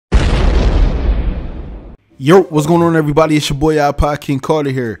Yo, what's going on, everybody? It's your boy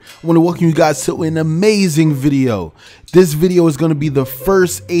iPodKingCarter here. I want to welcome you guys to an amazing video. This video is going to be the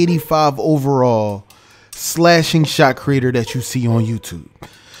first 85 overall slashing shot creator that you see on YouTube.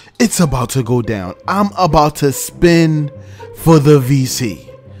 It's about to go down. I'm about to spin for the VC.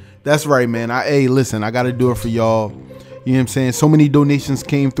 That's right, man. Hey, listen, I got to do it for y'all. You know what I'm saying? So many donations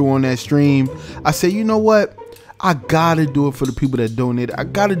came through on that stream. I said, you know what? I gotta do it for the people that donate. I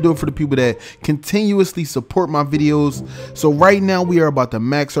gotta do it for the people that continuously support my videos. So right now we are about to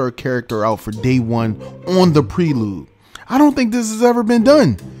max our character out for day one on the prelude. I don't think this has ever been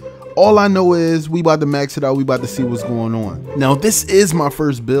done. All I know is we about to max it out. We about to see what's going on. Now this is my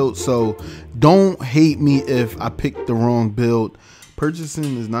first build, so don't hate me if I picked the wrong build.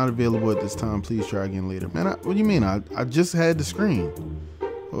 Purchasing is not available at this time. Please try again later. Man, what do you mean? I just had the screen.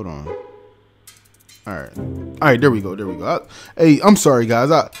 Hold on. All right, there we go. Hey, I'm sorry,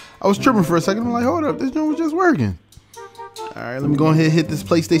 guys. I was tripping for a second. I'm like, hold up, this joint was just working. All right, let me go ahead and hit this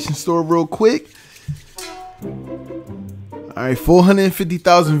PlayStation Store real quick. All right,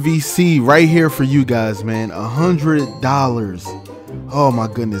 450,000 VC right here for you guys, man. $100. Oh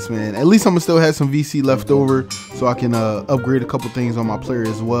my goodness, man. At least I'm gonna still have some VC left over, so I can upgrade a couple things on my player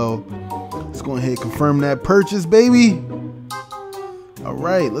as well. Let's go ahead and confirm that purchase, baby. All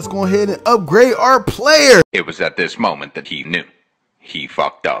right, let's go ahead and upgrade our player. It was at this moment that he knew he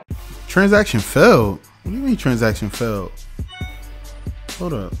fucked up. Transaction failed. What do you mean transaction failed?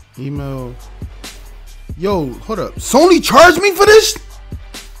 Hold up. Email. Yo, hold up. Sony charged me for this?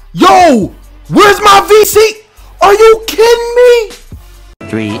 Yo, where's my VC? Are you kidding me?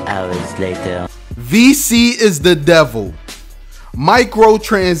 3 hours later. VC is the devil.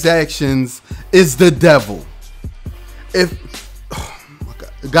 Microtransactions is the devil.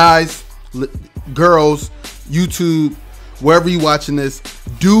 Guys, girls, YouTube, wherever you watching this,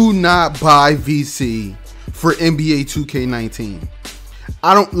 do not buy VC for NBA 2K19.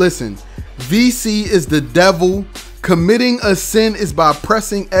 Listen, VC is the devil. Committing a sin is by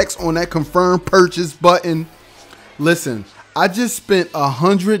pressing X on that confirm purchase button. Listen, I just spent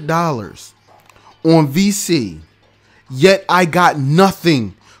 $100 on VC, yet I got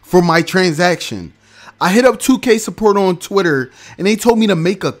nothing for my transaction. I hit up 2K support on Twitter and they told me to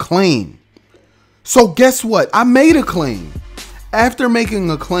make a claim. So guess what? I made a claim. After making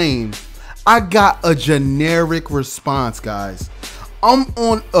a claim, I got a generic response, guys. I'm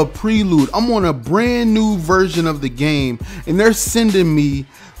on a prelude. I'm on a brand new version of the game and they're sending me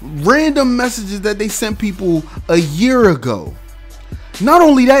random messages that they sent people a year ago. Not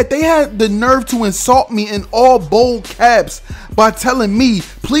only that, they had the nerve to insult me in all bold caps by telling me,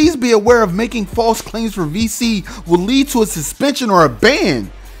 please be aware of making false claims for VC will lead to a suspension or a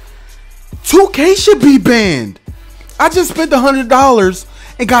ban. 2K should be banned. I just spent $100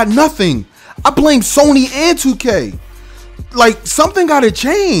 and got nothing. I blame Sony and 2K. Like, something got to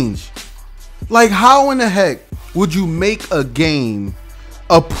change. Like, how in the heck would you make a game,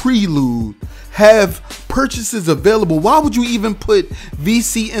 a prelude, have purchases available? Why would you even put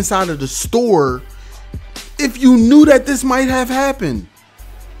VC inside of the store if you knew that this might have happened?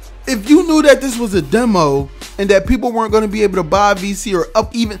 If you knew that this was a demo and that people weren't going to be able to buy VC or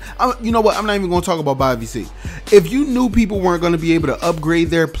you know what, I'm not even going to talk about buy VC. If you knew people weren't going to be able to upgrade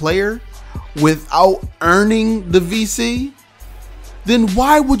their player without earning the VC, then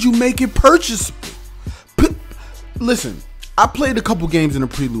why would you make it purchasable? Listen, I played a couple games in the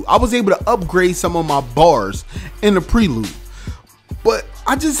prelude. I was able to upgrade some of my bars in the prelude, but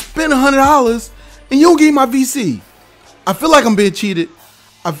I just spent $100 and you don't give me my VC. I feel like I'm being cheated.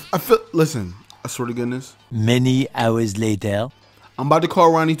 Listen, I swear to goodness. Many hours later. I'm about to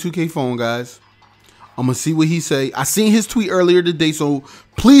call Ronnie 2K phone, guys. I'm gonna see what he say. I seen his tweet earlier today, so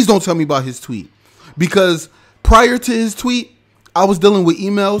please don't tell me about his tweet, because prior to his tweet, I was dealing with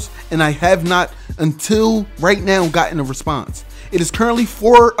emails and I have not until right now gotten a response. It is currently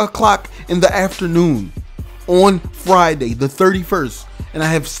 4 o'clock in the afternoon on Friday, the 31st, and I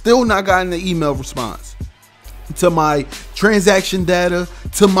have still not gotten an email response to my transaction data,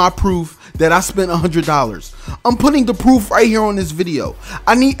 to my proof that I spent $100. I'm putting the proof right here on this video.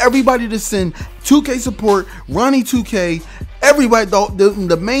 I need everybody to send 2K support, Ronnie 2K, everybody,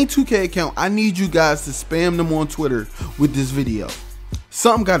 the main 2K account. I need you guys to spam them on Twitter with this video.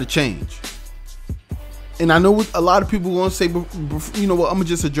 Something got to change. And I know what a lot of people want to say, but you know what, I'm gonna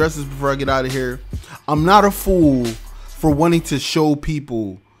just address this before I get out of here. I'm not a fool for wanting to show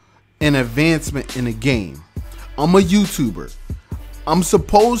people an advancement in a game. I'm a YouTuber. I'm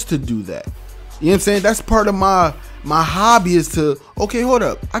supposed to do that. You know what I'm saying? That's part of my hobby, is to, okay, hold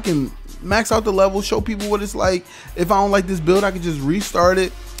up, I can max out the level, show people what it's like. If I don't like this build, I can just restart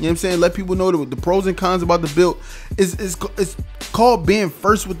it. You know what I'm saying? Let people know the pros and cons about the build. It's called being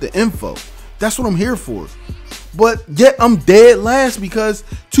first with the info. That's what I'm here for. But yet I'm dead last because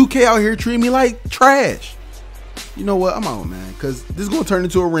 2K out here treating me like trash. You know what? I'm out, man, because this is going to turn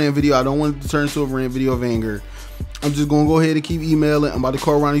into a rant video. I don't want it to turn into a rant video of anger. I'm just going to go ahead and keep emailing. I'm about to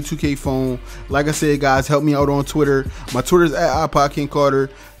call Ronnie 2K phone. Like I said, guys, help me out on Twitter. My Twitter is at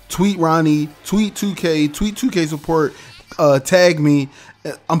iPodKingCarter. Tweet Ronnie, tweet 2K, tweet 2K support, tag me.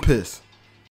 I'm pissed.